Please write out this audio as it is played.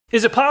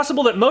Is it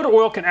possible that motor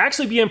oil can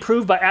actually be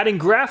improved by adding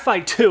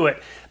graphite to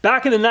it?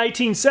 Back in the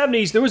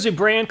 1970s, there was a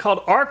brand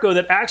called Arco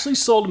that actually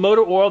sold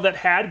motor oil that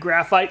had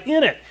graphite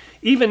in it.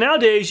 Even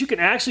nowadays, you can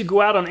actually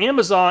go out on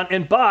Amazon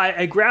and buy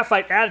a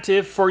graphite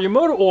additive for your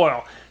motor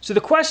oil. So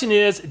the question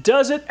is,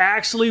 does it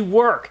actually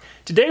work?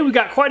 Today we've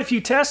got quite a few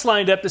tests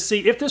lined up to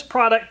see if this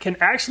product can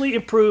actually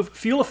improve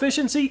fuel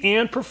efficiency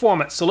and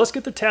performance. So let's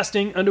get the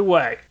testing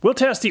underway. We'll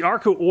test the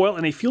Arco oil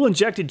in a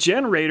fuel-injected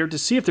generator to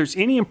see if there's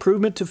any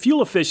improvement to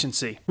fuel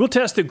efficiency. We'll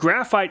test the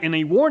graphite in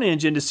a worn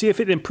engine to see if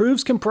it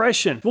improves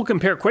compression. We'll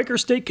compare Quaker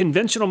State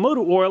conventional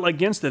motor oil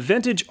against the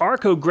vintage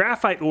Arco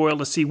Graphite oil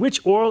to see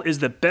which oil is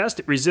the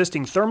best at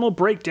resisting thermal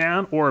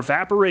breakdown or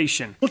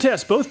evaporation. We'll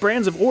test both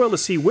brands of oil to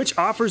see which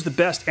offers the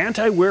best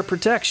anti-wear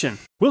protection.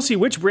 We'll see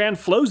which brand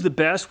flows the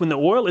best when the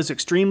oil is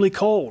extremely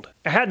cold.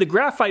 I had the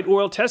graphite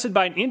oil tested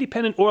by an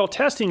independent oil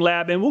testing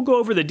lab, and we'll go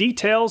over the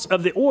details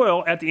of the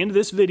oil at the end of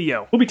this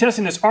video. We'll be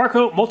testing this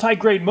Arco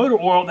multi-grade motor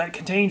oil that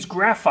contains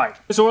graphite.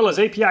 This oil is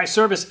API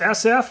service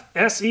SF,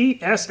 SE,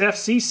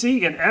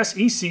 SFCC, and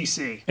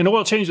SECC. An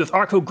oil change with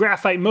Arco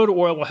Graphite motor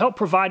oil will help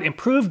provide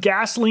improved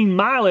gasoline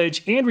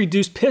mileage and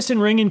reduce piston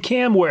ring and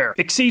cam wear.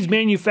 Exceeds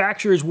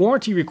manufacturer's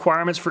warranty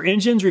requirements for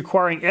engines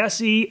requiring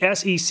SE,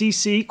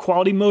 SECC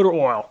quality motor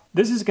oil.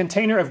 This is a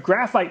container of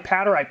graphite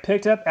powder I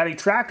picked up at a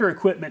tractor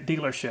equipment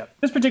dealership.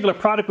 This particular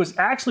product was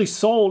actually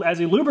sold as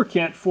a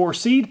lubricant for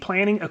seed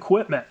planting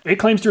equipment. It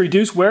claims to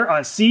reduce wear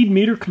on seed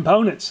meter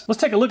components.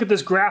 Let's take a look at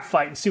this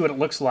graphite and see what it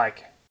looks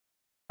like.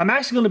 I'm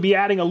actually going to be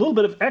adding a little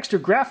bit of extra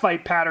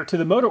graphite powder to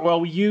the motor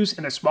oil we use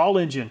in a small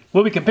engine.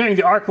 We'll be comparing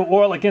the Arco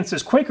oil against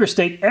this Quaker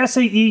State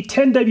SAE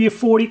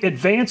 10W40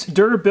 Advanced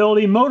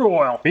Durability motor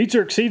oil. Meets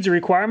or exceeds the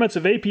requirements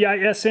of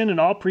API SN in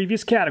all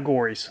previous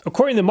categories.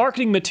 According to the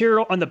marketing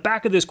material on the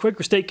back of this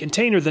Quaker State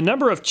container, the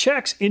number of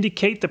checks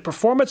indicate the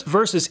performance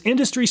versus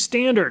industry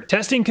standard.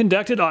 Testing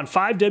conducted on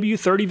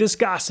 5W30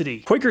 viscosity.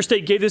 Quaker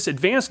State gave this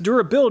Advanced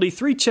Durability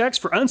 3 checks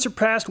for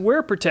unsurpassed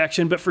wear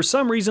protection, but for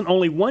some reason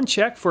only 1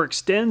 check for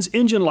extends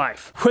engine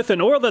life. With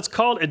an oil that's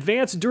called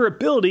Advanced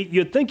Durability,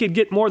 you'd think you'd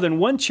get more than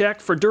 1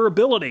 check for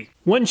durability.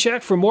 1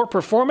 check for more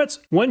performance,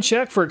 1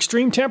 check for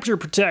extreme temperature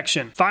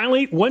protection.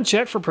 Finally, 1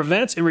 check for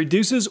prevents and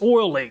reduces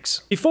oil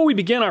leaks. Before we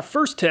begin our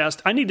first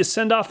test, I need to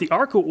send off the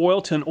Arco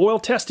oil to an oil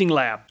testing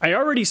lab. I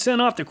already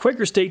sent off the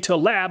Quaker State to a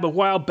lab a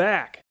while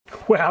back.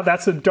 Wow,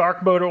 that's some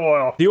dark motor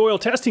oil. The oil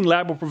testing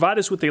lab will provide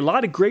us with a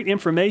lot of great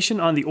information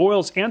on the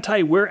oil's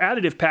anti-wear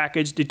additive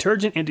package,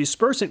 detergent and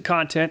dispersant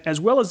content, as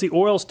well as the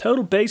oil's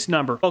total base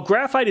number. While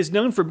graphite is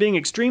known for being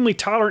extremely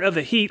tolerant of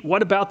the heat,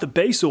 what about the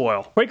base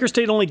oil? Quaker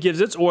State only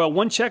gives its oil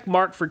 1 check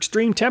mark for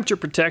extreme temperature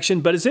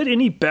protection, but is it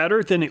any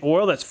better than the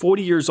oil that's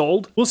 40 years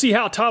old? We'll see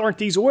how tolerant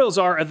these oils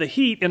are of the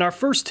heat in our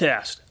first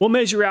test. We'll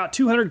measure out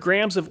 200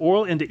 grams of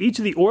oil into each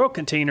of the oil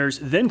containers,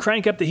 then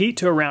crank up the heat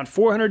to around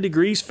 400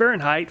 degrees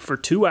Fahrenheit for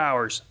 2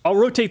 hours. I'll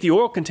rotate the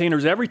oil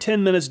containers every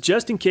 10 minutes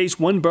just in case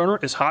one burner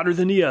is hotter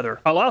than the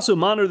other. I'll also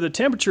monitor the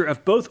temperature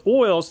of both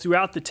oils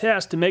throughout the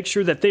test to make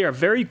sure that they are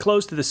very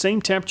close to the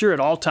same temperature at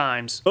all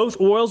times.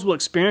 Both oils will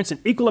experience an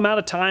equal amount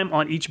of time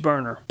on each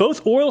burner.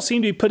 Both oils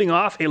seem to be putting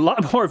off a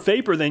lot more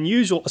vapor than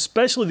usual,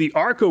 especially the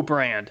Arco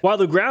brand. While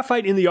the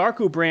graphite in the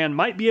Arco brand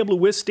might be able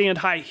to withstand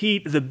high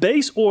heat, the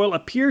base oil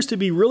appears to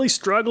be really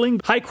struggling.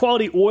 High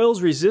quality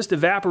oils resist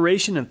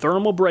evaporation and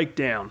thermal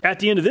breakdown. At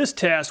the end of this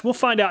test, we'll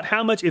find out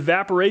how much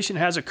evaporation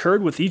has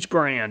occurred with each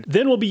brand.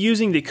 Then we'll be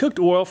using the cooked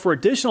oil for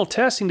additional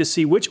testing to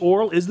see which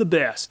oil is the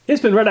best. It's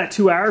been right at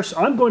 2 hours, so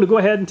I'm going to go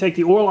ahead and take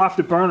the oil off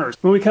the burners.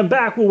 When we come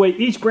back, we'll weigh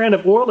each brand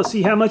of oil to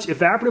see how much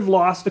evaporative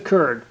loss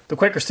occurred. The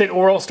Quaker State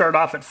oil started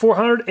off at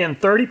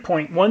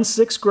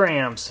 430.16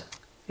 grams.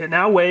 It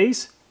now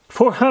weighs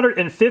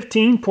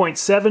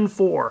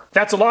 415.74.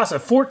 That's a loss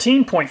of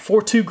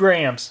 14.42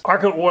 grams.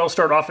 Arco oil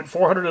started off at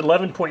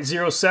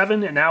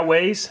 411.07 and now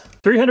weighs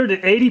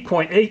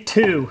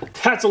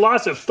 380.82. That's a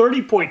loss of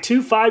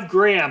 30.25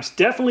 grams.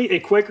 Definitely a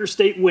Quaker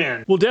State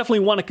win. We'll definitely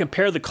want to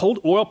compare the cold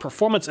oil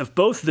performance of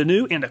both the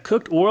new and the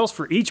cooked oils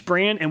for each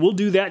brand, and we'll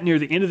do that near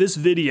the end of this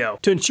video.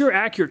 To ensure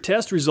accurate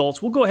test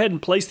results, we'll go ahead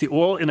and place the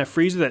oil in a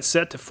freezer that's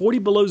set to 40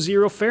 below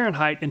 0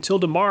 Fahrenheit until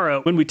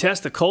tomorrow when we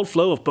test the cold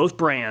flow of both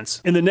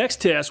brands. In the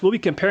next test, we'll be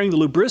comparing the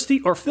lubricity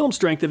or film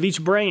strength of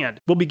each brand.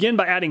 We'll begin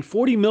by adding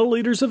 40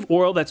 milliliters of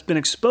oil that's been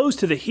exposed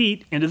to the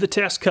heat into the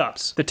test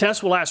cups. The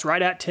test will last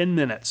right at 10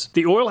 minutes.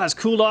 The oil has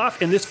cooled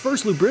off, and this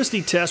first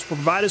lubricity test will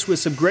provide us with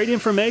some great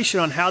information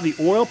on how the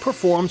oil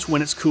performs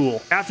when it's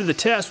cool. After the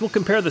test, we'll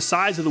compare the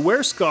size of the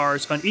wear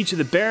scars on each of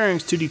the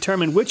bearings to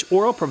determine which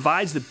oil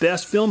provides the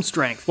best film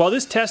strength. While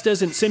this test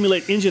doesn't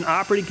simulate engine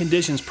operating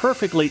conditions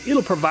perfectly,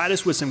 it'll provide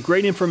us with some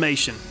great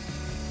information.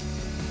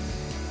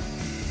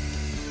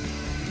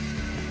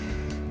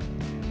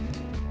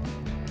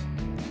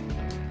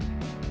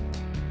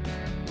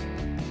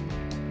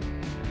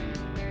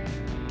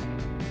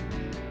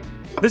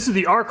 This is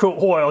the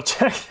Arco oil.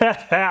 Check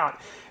that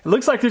out. It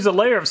looks like there's a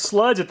layer of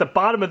sludge at the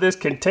bottom of this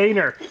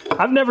container.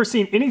 I've never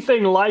seen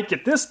anything like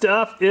it. This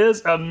stuff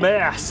is a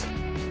mess.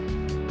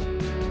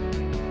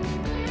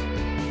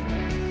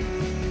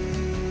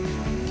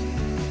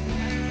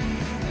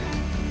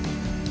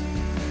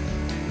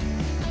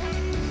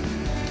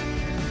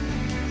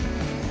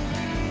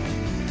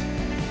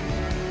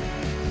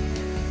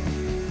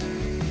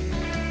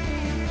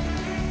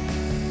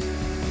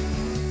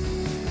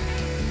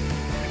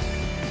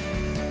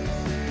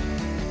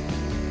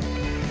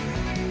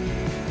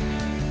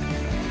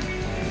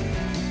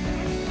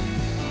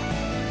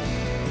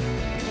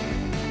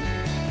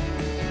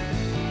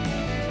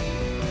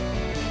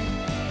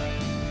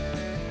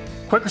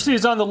 Quaker State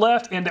is on the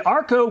left and the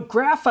Arco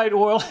Graphite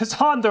oil is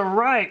on the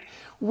right.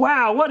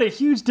 Wow, what a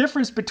huge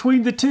difference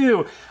between the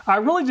two. I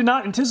really did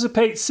not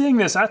anticipate seeing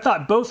this. I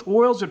thought both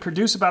oils would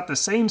produce about the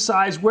same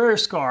size wear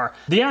scar.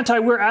 The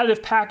anti-wear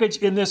additive package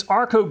in this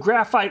Arco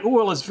Graphite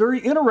oil is very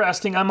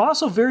interesting. I'm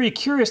also very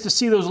curious to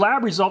see those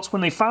lab results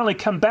when they finally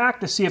come back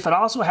to see if it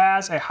also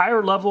has a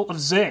higher level of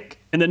zinc.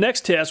 In the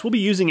next test, we'll be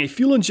using a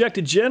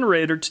fuel-injected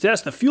generator to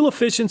test the fuel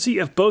efficiency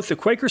of both the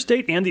Quaker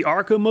State and the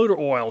Arco motor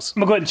oils.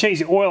 I'm going to go ahead and change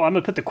the oil. I'm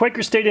going to put the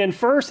Quaker State in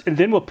first, and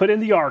then we'll put in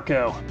the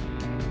Arco.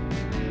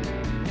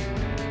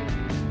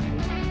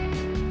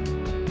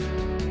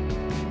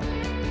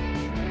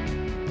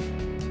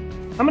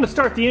 I'm going to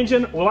start the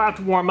engine. We'll have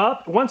to warm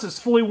up. Once it's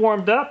fully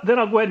warmed up, then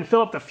I'll go ahead and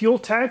fill up the fuel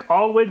tank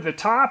all the way to the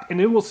top, and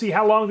then we'll see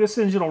how long this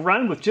engine will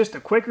run with just a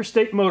Quaker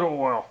State motor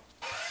oil.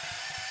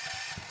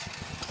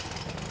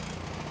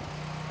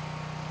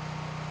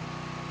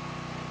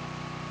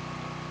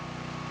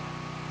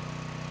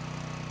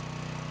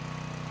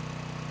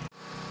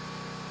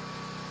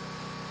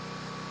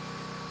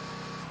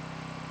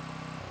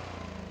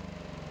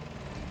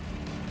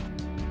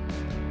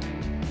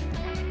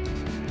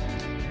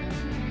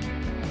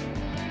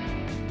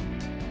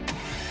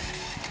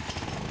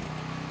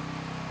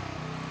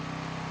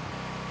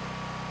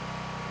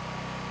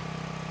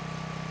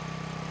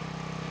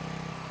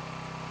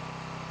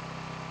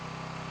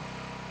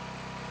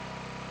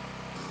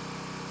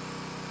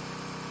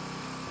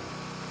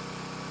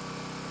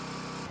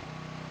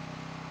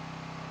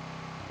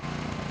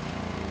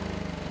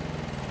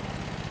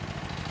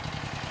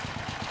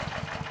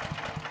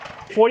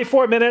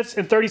 "44 minutes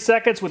and 30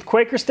 seconds with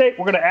Quaker State.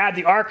 We're going to add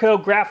the Arco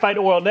Graphite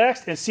oil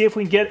next and see if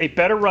we can get a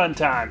better run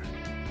time."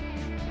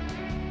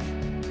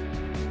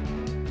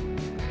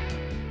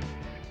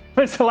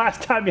 When's the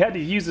last time you had to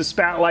use a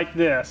spout like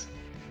this?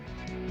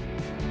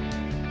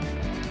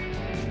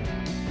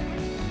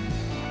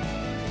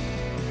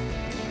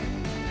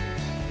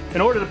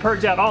 In order to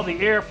purge out all the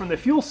air from the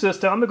fuel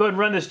system, I'm going to go ahead and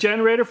run this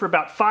generator for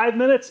about 5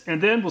 minutes,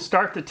 and then we'll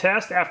start the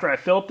test after I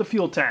fill up the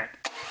fuel tank.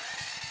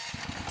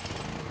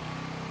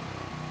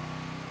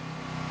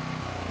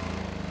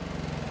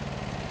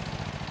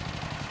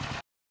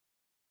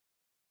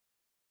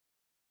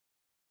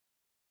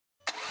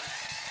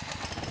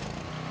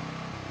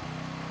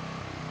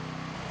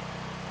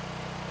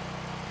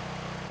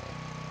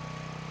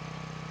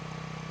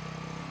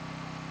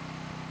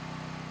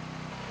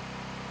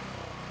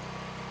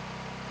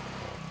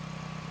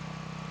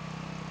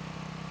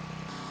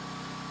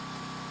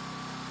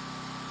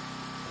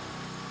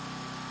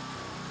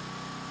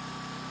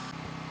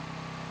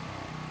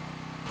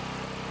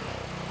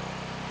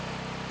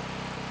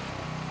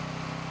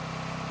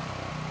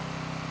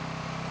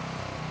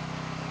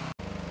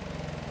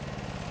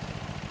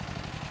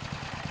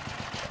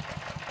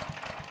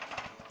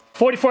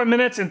 "44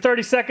 minutes and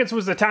 30 seconds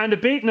was the time to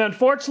beat, and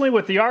unfortunately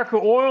with the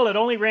Arco oil it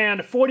only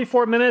ran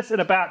 44 minutes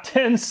and about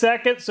 10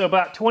 seconds, so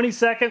about 20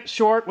 seconds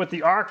short with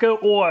the Arco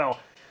oil.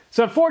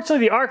 So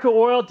unfortunately the Arco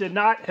oil did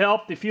not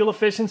help the fuel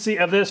efficiency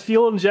of this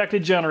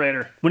fuel-injected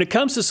generator. When it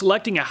comes to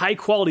selecting a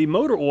high-quality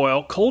motor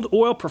oil, cold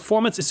oil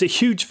performance is a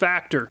huge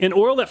factor. An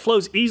oil that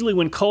flows easily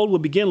when cold will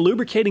begin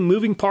lubricating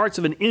moving parts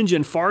of an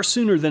engine far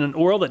sooner than an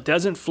oil that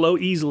doesn't flow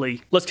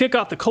easily. Let's kick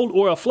off the cold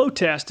oil flow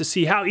test to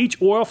see how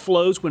each oil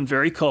flows when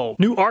very cold.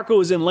 New Arco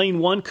is in lane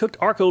 1, cooked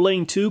Arco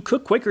lane 2,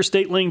 cooked Quaker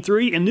State lane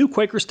 3, and new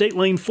Quaker State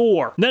lane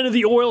 4. None of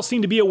the oils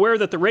seem to be aware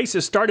that the race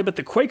has started, but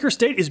the Quaker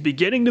State is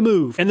beginning to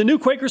move. And the new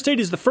Quaker State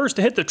is the first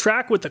to hit the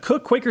track, with the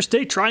cooked Quaker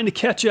State trying to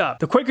catch up.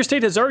 The Quaker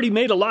State has already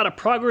made a lot of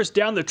progress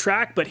down the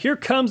track, but here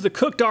comes the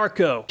cooked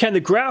Arco. Can the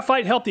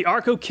graphite help the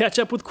Arco catch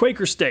up with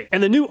Quaker State?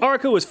 And the new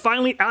Arco is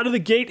finally out of the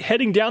gate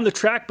heading down the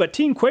track, but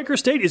Team Quaker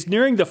State is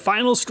nearing the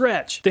final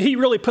stretch. The heat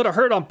really put a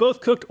hurt on both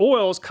cooked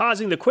oils,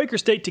 causing the Quaker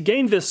State to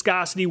gain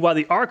viscosity while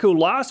the Arco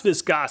lost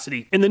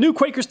viscosity. And the new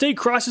Quaker State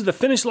crosses the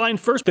finish line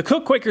first. The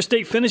cooked Quaker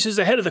State finishes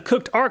ahead of the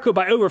cooked Arco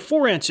by over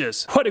 4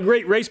 inches. What a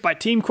great race by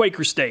Team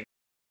Quaker State.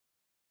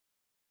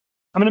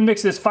 I'm going to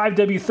mix this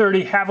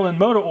 5W30 Haviland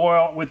motor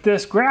oil with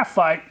this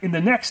graphite in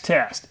the next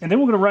test. And then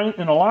we're going to run it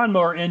in a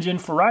lawnmower engine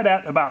for right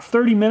at about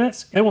 30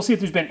 minutes. And we'll see if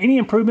there's been any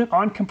improvement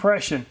on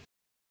compression.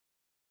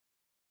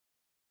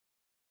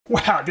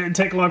 Wow, it didn't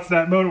take long for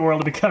that motor oil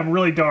to become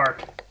really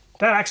dark.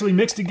 That actually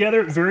mixed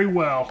together very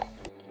well.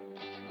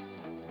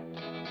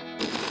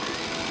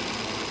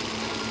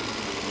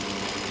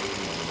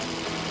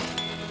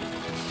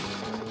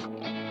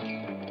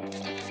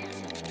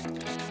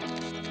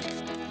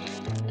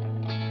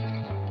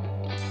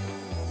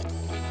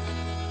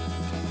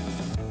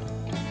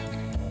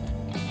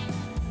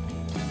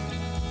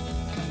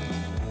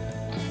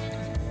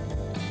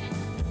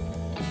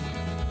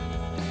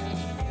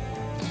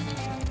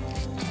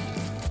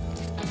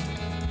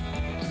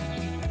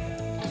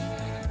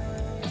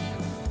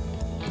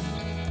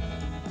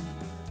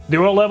 The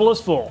oil level is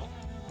full.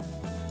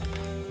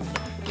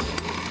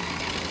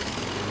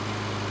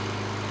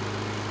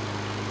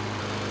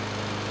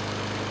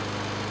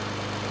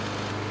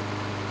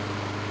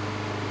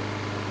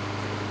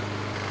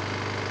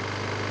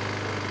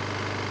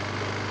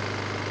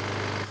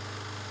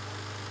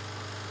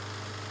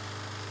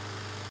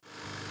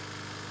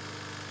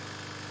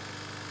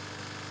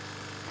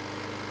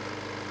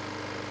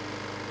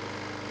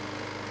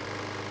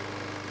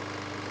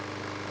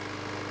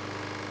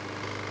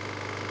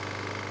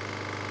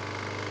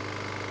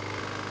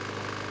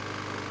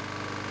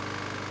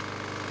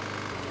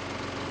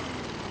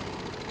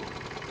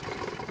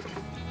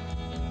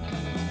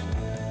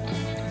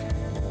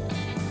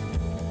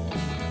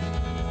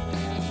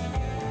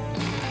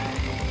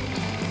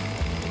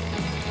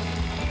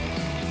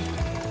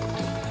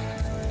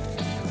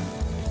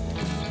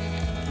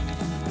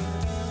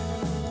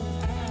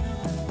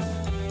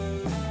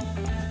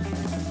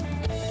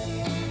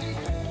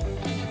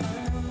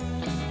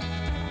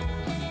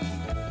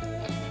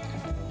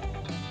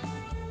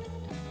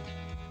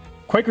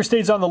 Quaker State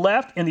is on the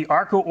left and the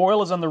Arco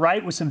oil is on the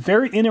right with some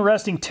very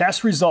interesting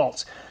test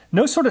results.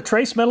 No sort of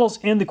trace metals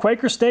in the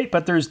Quaker State,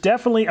 but there's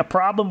definitely a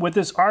problem with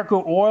this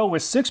Arco oil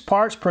with 6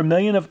 parts per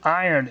million of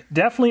iron.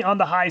 Definitely on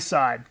the high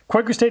side.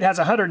 Quaker State has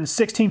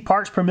 116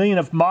 parts per million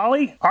of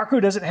moly.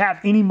 Arco doesn't have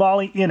any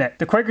moly in it.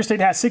 The Quaker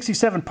State has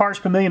 67 parts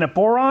per million of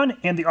boron,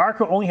 and the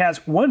Arco only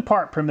has 1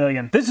 part per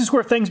million. This is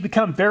where things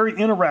become very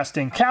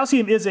interesting.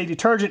 Calcium is a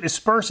detergent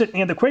dispersant,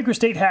 and the Quaker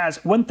State has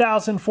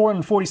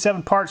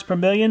 1,447 parts per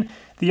million.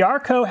 The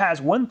Arco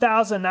has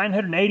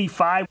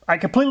 1,985. I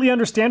completely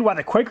understand why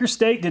the Quaker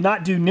State did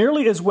not do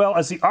nearly as well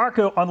as the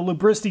Arco on the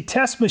Lubricity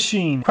test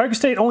machine. Quaker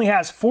State only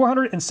has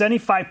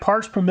 475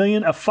 parts per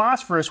million of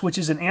phosphorus, which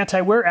is an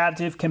anti-wear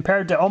additive,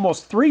 compared to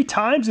almost 3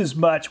 times as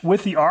much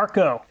with the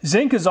Arco.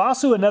 Zinc is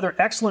also another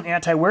excellent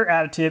anti-wear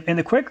additive, and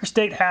the Quaker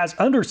State has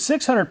under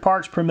 600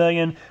 parts per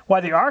million,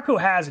 while the Arco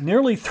has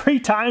nearly 3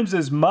 times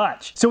as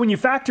much. So when you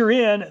factor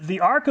in, the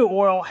Arco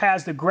oil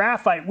has the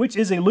graphite, which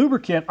is a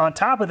lubricant. On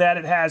top of that,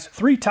 it has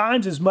 3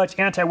 times as much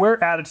anti-wear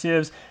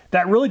additives.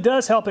 That really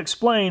does help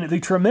explain the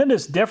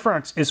tremendous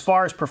difference as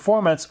far as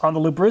performance on the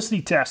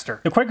lubricity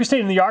tester. The Quaker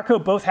State and the Arco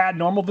both had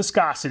normal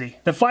viscosity.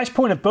 The flash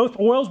point of both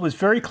oils was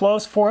very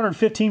close,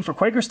 415 for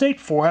Quaker State,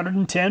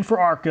 410 for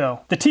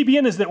Arco. The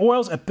TBN is the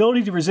oil's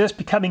ability to resist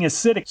becoming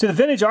acidic, so the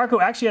vintage Arco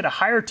actually had a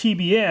higher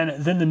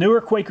TBN than the newer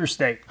Quaker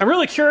State. I'm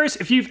really curious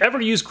if you've ever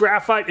used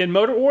graphite in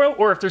motor oil,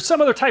 or if there's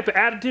some other type of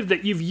additive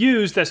that you've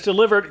used that's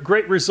delivered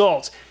great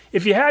results.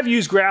 If you have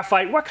used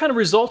graphite, what kind of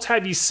results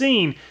have you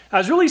seen? I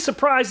was really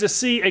surprised to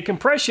see a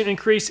compression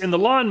increase in the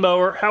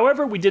lawnmower.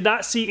 However, we did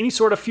not see any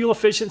sort of fuel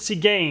efficiency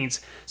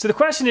gains. So the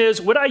question is,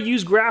 would I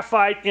use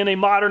graphite in a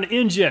modern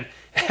engine?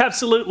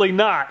 Absolutely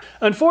not.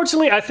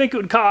 Unfortunately, I think it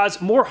would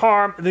cause more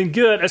harm than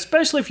good,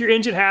 especially if your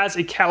engine has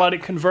a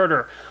catalytic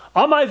converter.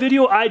 All my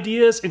video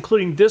ideas,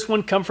 including this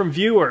one, come from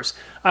viewers.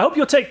 I hope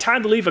you'll take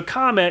time to leave a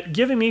comment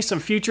giving me some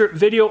future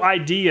video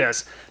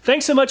ideas.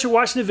 Thanks so much for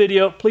watching the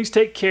video. Please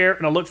take care,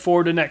 and I look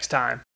forward to next time.